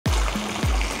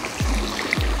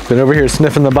Been over here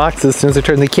sniffing the boxes. As soon as I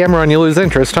turn the camera on, you lose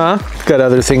interest, huh? Got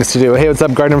other things to do. Hey, what's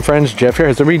up, garden friends? Jeff here.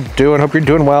 How's everybody doing? Hope you're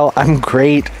doing well. I'm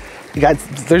great. You guys,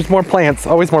 there's more plants,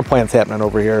 always more plants happening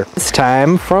over here. This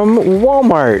time from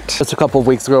Walmart. Just a couple of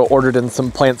weeks ago, ordered in some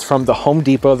plants from the Home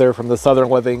Depot. They're from the Southern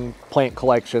Living plant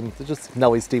collection. They're just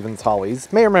Nellie Stevens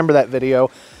hollies. May remember that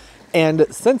video. And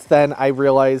since then, I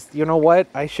realized, you know what?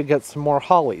 I should get some more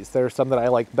hollies. There are some that I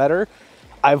like better.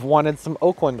 I've wanted some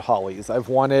Oakland hollies. I've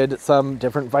wanted some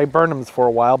different Viburnums for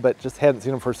a while, but just hadn't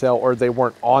seen them for sale, or they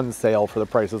weren't on sale for the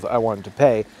prices I wanted to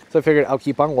pay. So I figured I'll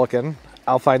keep on looking.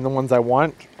 I'll find the ones I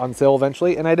want on sale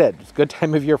eventually, and I did. It's a good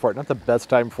time of year for it. Not the best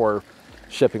time for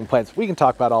shipping plants. We can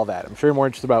talk about all that. I'm sure you're more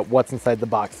interested about what's inside the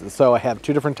boxes. So I have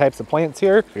two different types of plants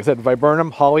here. Like I said, Viburnum,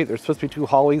 holly. There's supposed to be two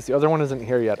hollies. The other one isn't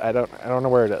here yet. I don't know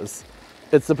where it is.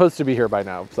 It's supposed to be here by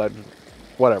now, so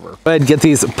whatever. Go ahead and get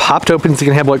these popped open so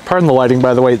you can have, like, pardon the lighting,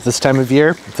 by the way, this time of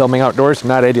year. Filming outdoors,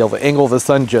 not ideal. The angle of the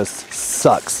sun just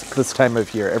sucks this time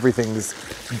of year. Everything's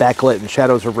backlit and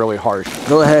shadows are really harsh.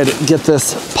 Go ahead and get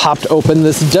this popped open.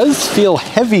 This does feel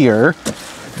heavier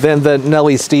than the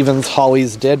Nellie Stevens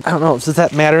hollies did. I don't know, does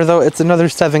that matter though? It's another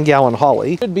 7-gallon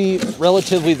holly. Should be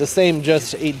relatively the same,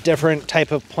 just a different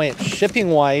type of plant.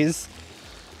 Shipping wise,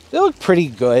 they look pretty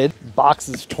good. Box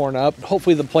is torn up.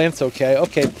 Hopefully the plant's okay.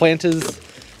 Okay, plant is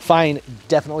fine.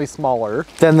 Definitely smaller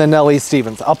than the Nellie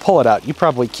Stevens. I'll pull it out. You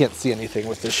probably can't see anything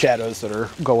with the shadows that are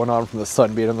going on from the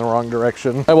sun being in the wrong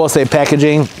direction. I will say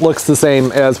packaging looks the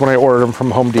same as when I ordered them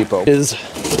from Home Depot. Is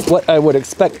what I would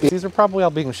expect. These are probably all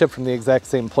being shipped from the exact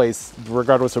same place,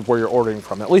 regardless of where you're ordering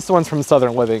from. At least the ones from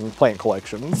Southern Living plant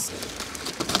collections.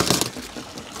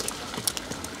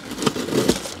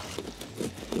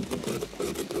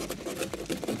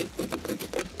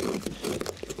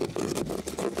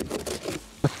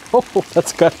 Oh,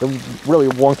 that's got a really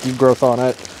wonky growth on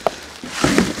it.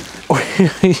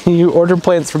 You order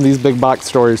plants from these big box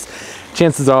stores,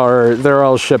 chances are they're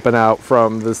all shipping out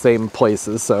from the same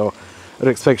places, so I'd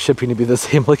expect shipping to be the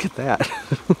same. Look at that.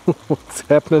 What's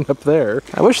happening up there?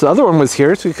 I wish the other one was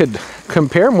here so we could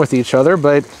compare them with each other,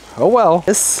 but oh well.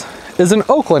 This is an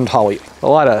Oakland holly. A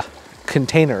lot of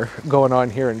container going on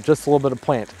here and just a little bit of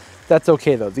plant. That's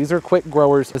okay though. These are quick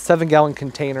growers, a 7-gallon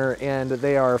container, and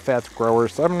they are fast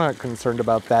growers, so I'm not concerned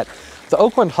about that. The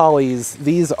Oakland hollies,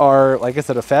 these are, like I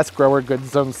said, a fast grower, good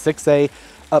zone 6A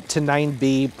up to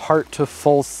 9B, part to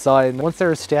full sun. Once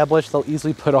they're established, they'll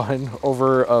easily put on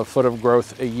over a foot of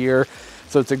growth a year,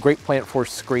 so it's a great plant for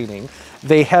screening.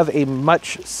 They have a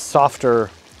much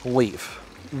softer leaf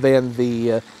than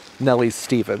the Nellie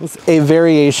Stevens, a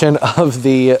variation of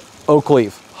the oak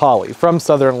leaf holly from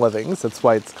Southern Livings. That's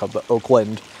why it's called the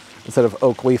Oakland instead of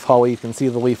oak leaf holly. You can see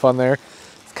the leaf on there.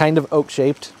 It's kind of oak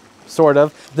shaped, sort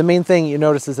of. The main thing you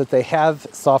notice is that they have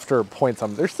softer points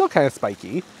on them. They're still kind of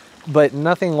spiky, but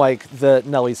nothing like the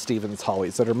Nellie Stevens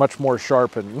hollies that are much more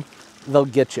sharp and they'll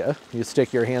get you. You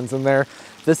stick your hands in there.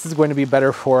 This is going to be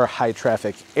better for high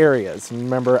traffic areas. And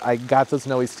remember, I got those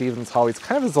Nellie Stevens hollies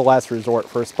kind of as a last resort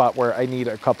for a spot where I need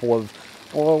a couple of,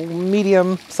 well,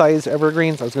 medium-sized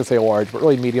evergreens. I was going to say large, but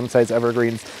really medium-sized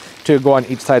evergreens to go on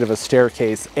each side of a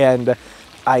staircase. And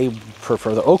I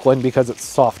prefer the Oakland because it's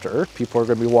softer. People are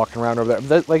going to be walking around over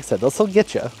there. Like I said, they'll still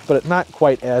get you, but not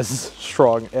quite as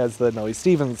strong as the Nellie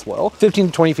Stevens will. 15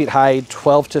 to 20 feet high,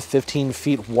 12 to 15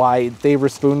 feet wide. They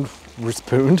respond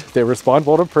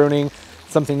well to pruning.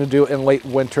 Something to do in late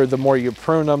winter. The more you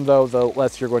prune them, though, the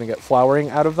less you're going to get flowering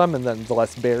out of them, and then the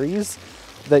less berries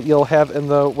that you'll have in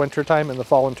the winter time, in the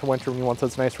fall into winter when you want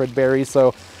those nice red berries.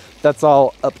 So that's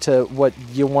all up to what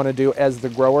you want to do as the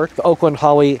grower. The Oakland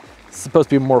holly is supposed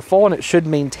to be more full, and it should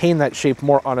maintain that shape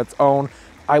more on its own.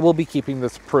 I will be keeping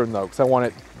this prune though, because I want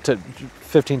it to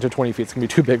 15 to 20 feet. It's gonna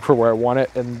be too big for where I want it,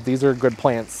 and these are good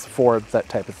plants for that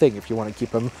type of thing. If you want to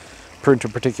keep them pruned to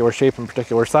a particular shape and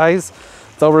particular size,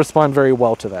 they'll respond very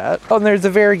well to that. Oh, and there's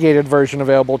a variegated version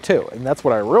available too, and that's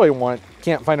what I really want.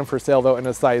 Can't find them for sale though in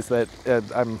a size that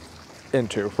I'm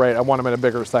into, right? I want them in a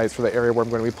bigger size for the area where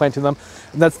I'm going to be planting them.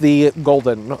 And that's the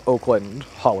Golden Oakland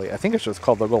holly. I think it's just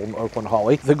called the Golden Oakland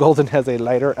holly. The golden has a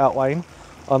lighter outline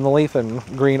on the leaf and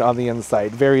green on the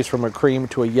inside. Varies from a cream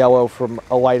to a yellow, from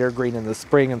a lighter green in the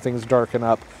spring, and things darken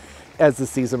up as the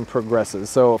season progresses.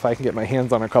 So if I can get my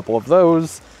hands on a couple of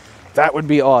those, that would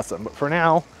be awesome. But for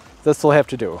now, this will have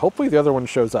to do. Hopefully the other one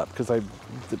shows up, because I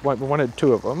wanted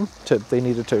two of them. They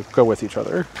needed to go with each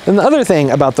other. And the other thing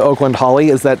about the Oakland holly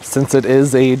is that since it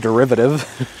is a derivative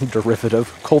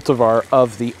cultivar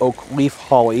of the oak leaf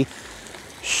holly,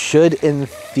 should in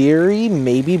theory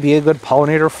maybe be a good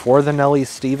pollinator for the Nellie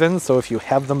Stevens. So if you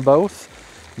have them both,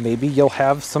 maybe you'll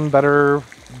have some better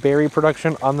berry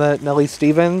production on the Nellie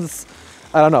Stevens.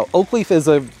 I don't know. Oak leaf is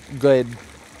a good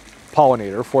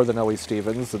pollinator for the Nellie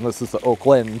Stevens, and this is the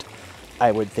Oakland.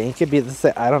 I would think it'd be the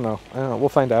same. I don't know. We'll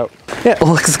find out. Yeah, it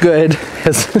looks good.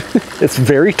 It's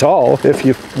very tall. If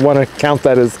you want to count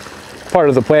that as part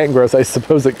of the plant growth, I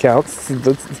suppose it counts. It's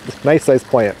a nice size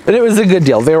plant. But it was a good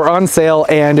deal. They were on sale,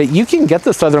 and you can get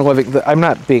the Southern Living. I'm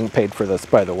not being paid for this,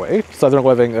 by the way. Southern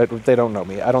Living, they don't know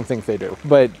me. I don't think they do.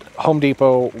 But Home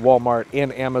Depot, Walmart,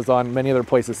 and Amazon, many other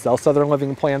places sell Southern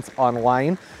Living plants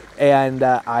online. And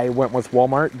I went with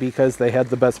Walmart because they had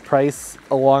the best price,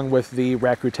 along with the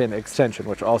Rakuten extension,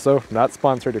 which also not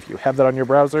sponsored. If you have that on your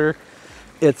browser,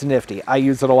 it's nifty. I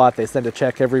use it a lot. They send a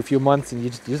check every few months, and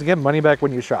you just get money back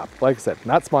when you shop. Like I said,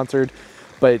 not sponsored,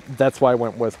 but that's why I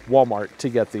went with Walmart to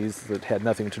get these. That had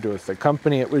nothing to do with the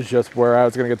company. It was just where I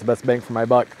was going to get the best bang for my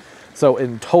buck. So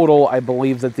in total, I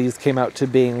believe that these came out to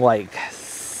being like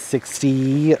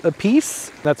 $60 a piece.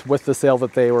 That's with the sale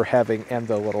that they were having and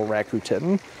the little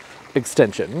Rakuten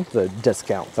extension, the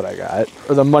discount that I got,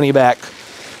 or the money back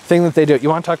thing that they do. You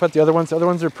want to talk about the other ones? The other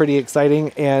ones are pretty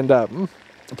exciting, and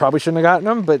probably shouldn't have gotten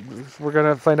them, but we're going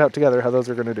to find out together how those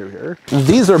are going to do here.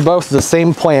 These are both the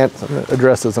same plant.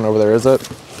 Address isn't over there, is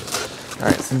it? All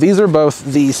right, so these are both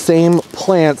the same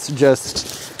plants,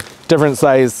 just different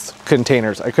size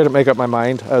containers. I couldn't make up my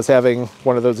mind. I was having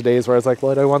one of those days where I was like,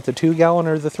 well, do I want the 2 gallon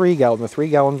or the 3 gallon? The 3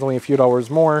 gallon's only a few dollars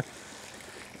more.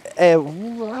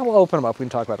 We'll open them up. We can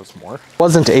talk about it some more.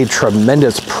 Wasn't a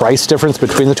tremendous price difference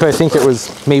between the two. I think it was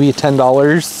maybe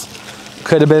 $10.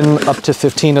 Could have been up to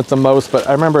 15 at the most, but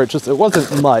I remember it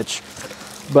wasn't much.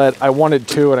 But I wanted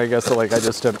 2, and I guess I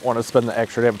just didn't want to spend the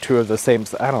extra to have 2 of the same.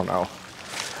 I don't know.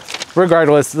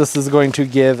 Regardless, this is going to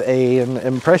give an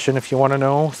impression if you want to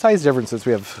know size differences.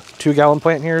 We have 2 gallon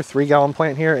plant here, 3 gallon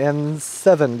plant here, and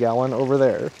 7 gallon over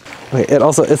there. Wait,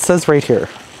 it says right here,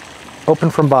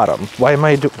 open from bottom. Why am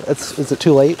I doing, is it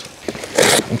too late?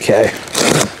 Okay,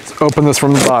 let's open this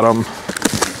from the bottom.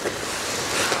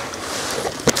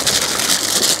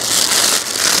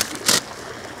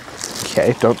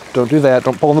 Okay, don't do that.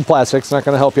 Don't pull in the plastic. It's not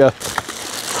going to help you.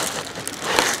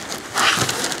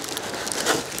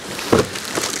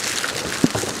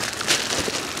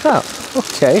 Oh,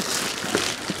 okay.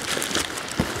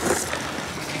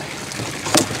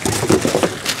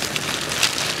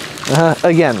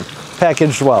 Again,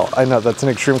 packaged well. I know that's an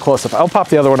extreme close-up. I'll pop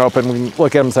the other one open. We can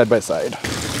look at them side by side.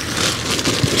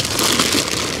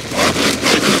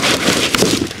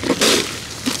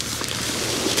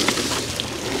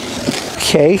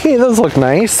 Okay, hey, those look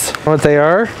nice. What they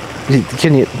are?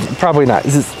 Can you? Probably not.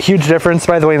 Is this a huge difference,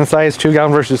 by the way, in size? 2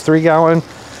 gallon versus 3 gallon?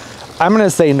 I'm going to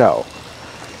say no.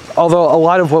 Although a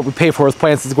lot of what we pay for with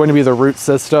plants is going to be the root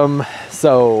system,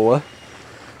 so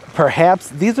perhaps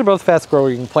these are both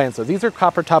fast-growing plants. So these are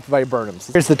Coppertop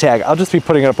Viburnums. Here's the tag. I'll just be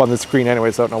putting it up on the screen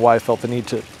anyway, so I don't know why I felt the need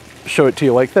to show it to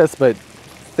you like this, but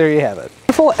there you have it.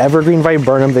 Beautiful evergreen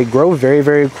viburnum. They grow very,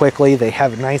 very quickly. They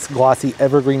have nice, glossy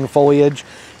evergreen foliage.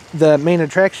 The main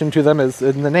attraction to them is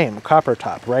in the name,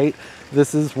 Coppertop, right?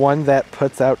 This is one that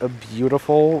puts out a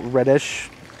beautiful reddish,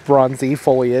 bronzy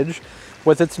foliage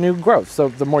with its new growth. So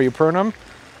the more you prune them,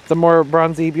 the more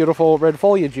bronzy, beautiful red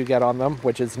foliage you get on them,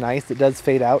 which is nice. It does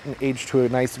fade out and age to a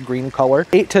nice green color.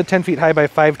 8 to 10 feet high by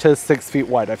 5 to 6 feet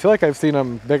wide. I feel like I've seen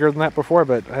them bigger than that before,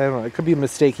 but I don't know. I could be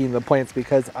mistaking the plants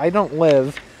because I don't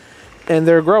live in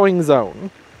their growing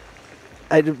zone.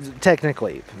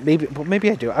 Technically,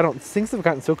 maybe I do. I don't. Things have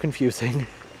gotten so confusing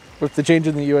with the change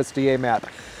in the USDA map.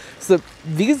 So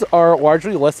these are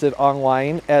largely listed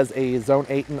online as a zone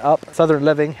 8 and up. Southern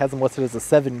Living has them listed as a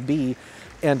 7B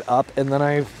and up, and then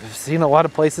I've seen a lot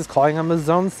of places calling them a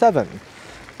zone 7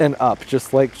 and up,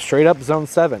 just like straight up zone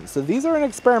 7. So these are an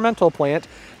experimental plant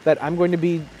that I'm going to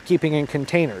be keeping in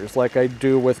containers like I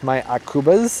do with my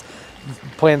Akubas.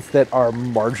 Plants that are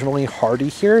marginally hardy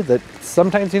here that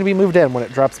sometimes need to be moved in when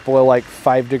it drops below like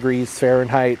 5 degrees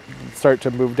Fahrenheit, start to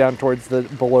move down towards the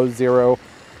below 0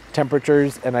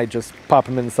 temperatures, and I just pop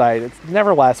them inside. It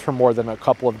never lasts for more than a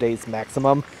couple of days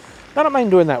maximum. I don't mind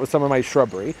doing that with some of my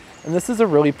shrubbery, and this is a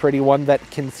really pretty one that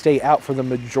can stay out for the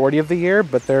majority of the year,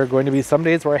 but there are going to be some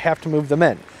days where I have to move them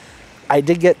in. I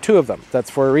did get 2 of them. That's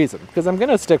for a reason, because I'm going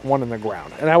to stick 1 in the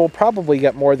ground, and I will probably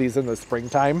get more of these in the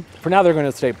springtime. For now, they're going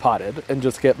to stay potted and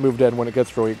just get moved in when it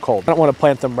gets really cold. I don't want to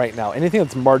plant them right now. Anything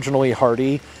that's marginally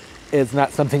hardy is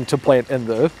not something to plant in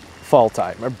the fall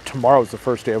time. Tomorrow's the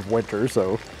first day of winter,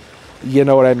 so you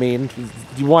know what I mean.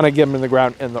 You want to get them in the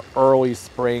ground in the early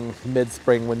spring,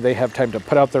 mid-spring, when they have time to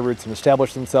put out their roots and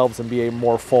establish themselves and be a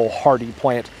more full, hardy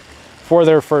plant for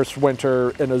their first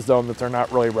winter in a zone that they're not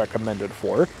really recommended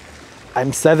for.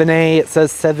 I'm 7A, it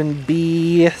says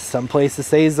 7B, some places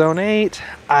say zone 8.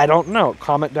 I don't know.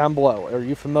 Comment down below. Are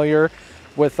you familiar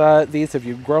with these? Have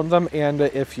you grown them? And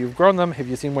if you've grown them, have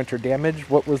you seen winter damage?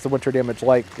 What was the winter damage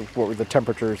like? What were the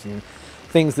temperatures and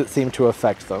things that seem to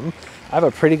affect them? I have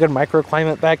a pretty good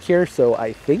microclimate back here, so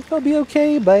I think they'll be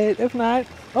okay, but if not,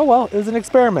 oh well, it was an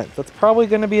experiment. That's probably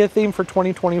going to be a theme for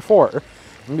 2024. I'm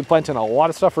going to be planting a lot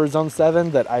of stuff for zone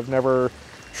 7 that I've never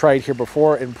tried here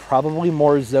before, and probably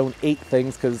more zone 8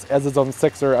 things, because as a zone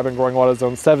 6er, I've been growing a lot of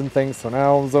zone 7 things, so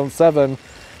now zone 7,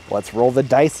 let's roll the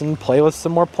dice and play with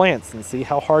some more plants and see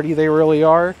how hardy they really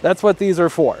are. That's what these are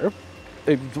for.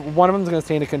 One of them is going to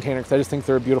stay in a container because I just think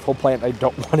they're a beautiful plant. I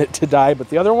don't want it to die, but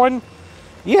the other one,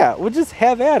 yeah, we'll just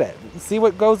have at it. See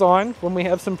what goes on when we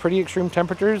have some pretty extreme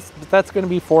temperatures, but that's going to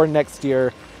be for next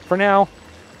year. For now,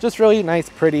 just really nice,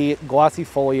 pretty, glossy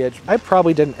foliage. I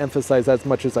probably didn't emphasize as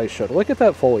much as I should. Look at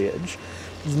that foliage.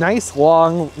 Nice,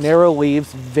 long, narrow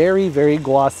leaves, very, very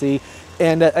glossy.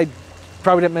 And I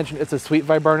probably didn't mention it's a sweet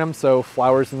viburnum, so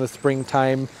flowers in the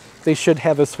springtime, they should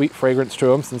have a sweet fragrance to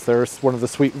them since they're one of the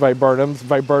sweet viburnums.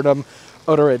 Viburnum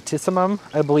odoratissimum,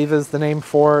 I believe, is the name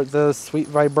for the sweet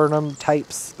viburnum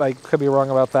types. I could be wrong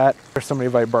about that. There's so many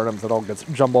viburnums that all gets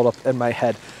jumbled up in my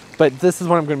head. But this is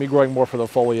what I'm going to be growing more for the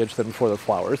foliage than for the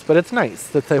flowers. But it's nice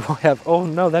that they will have, oh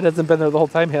no, that hasn't been there the whole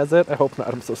time, has it? I hope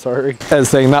not, I'm so sorry. As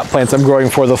saying not plants, I'm growing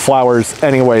for the flowers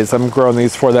anyways. I'm growing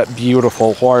these for that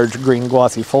beautiful, large, green,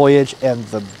 glossy foliage and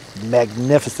the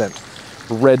magnificent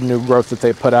red new growth that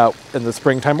they put out in the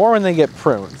springtime or when they get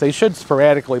pruned. They should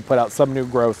sporadically put out some new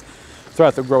growth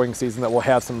throughout the growing season that will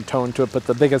have some tone to it, but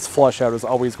the biggest flush out is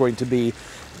always going to be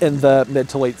in the mid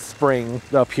to late spring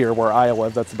up here where I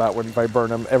live. That's about when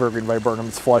viburnum, evergreen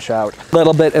viburnums flush out. A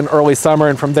little bit in early summer,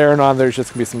 and from there on, there's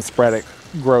just gonna be some sporadic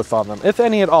growth on them, if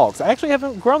any at all. Because I actually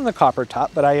haven't grown the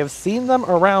Coppertop, but I have seen them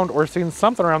around or seen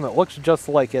something around that looks just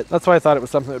like it. That's why I thought it was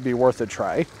something that would be worth a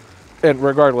try. And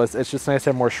regardless, it's just nice to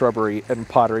have more shrubbery and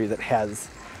pottery that has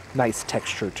nice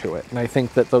texture to it. And I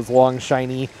think that those long,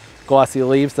 shiny, glossy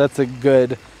leaves, that's a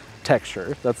good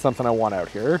texture. That's something I want out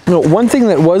here. You know, one thing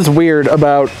that was weird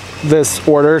about this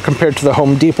order compared to the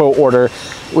Home Depot order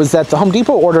was that the Home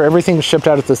Depot order, everything shipped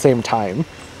out at the same time.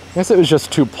 I guess it was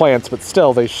just 2 plants, but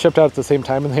still, they shipped out at the same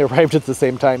time and they arrived at the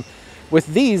same time. With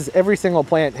these, every single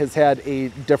plant has had a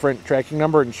different tracking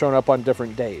number and shown up on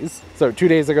different days. So 2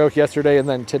 days ago, yesterday, and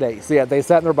then today. So yeah, they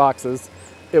sat in their boxes.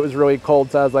 It was really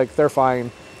cold, so I was like, they're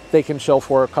fine. They can chill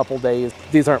for a couple days.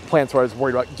 These aren't plants where I was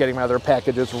worried about getting them out of their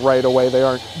packages right away. They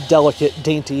aren't delicate,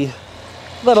 dainty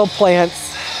little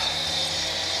plants.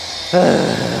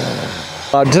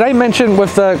 Did I mention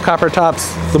with the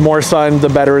Coppertops, the more sun, the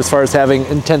better as far as having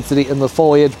intensity in the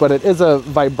foliage, but it is a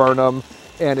viburnum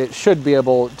and it should be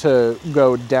able to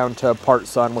go down to part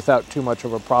sun without too much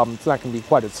of a problem. It's not gonna be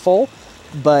quite as full,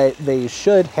 but they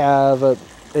should have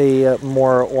a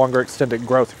more longer extended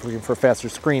growth if we're looking for faster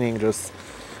screening, just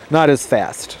not as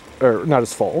fast, or not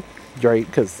as full, right?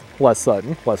 Because less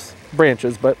sun, less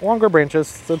branches, but longer branches,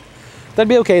 so that'd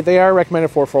be okay. They are recommended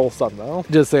for full sun though.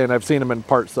 Just saying, I've seen them in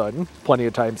part sun plenty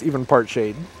of times, even part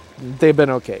shade. They've been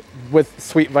okay. With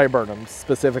sweet viburnums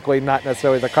specifically, not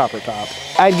necessarily the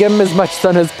Coppertop. I'd give them as much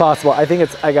sun as possible. I think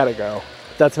I gotta go.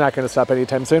 That's not gonna stop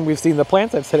anytime soon. We've seen the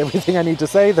plants, I've said everything I need to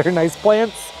say. They're nice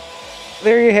plants.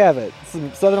 There you have it.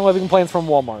 Some Southern Living plants from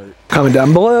Walmart. Comment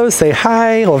down below, say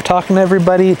hi, love talking to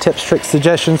everybody. Tips, tricks,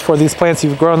 suggestions for these plants.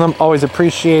 You've grown them, always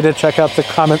appreciate it. Check out the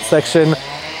comment section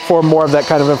for more of that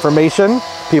kind of information.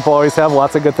 People always have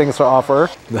lots of good things to offer.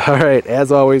 All right,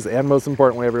 as always, and most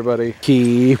importantly, everybody,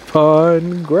 keep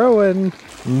on growing.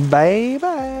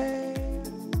 Bye-bye.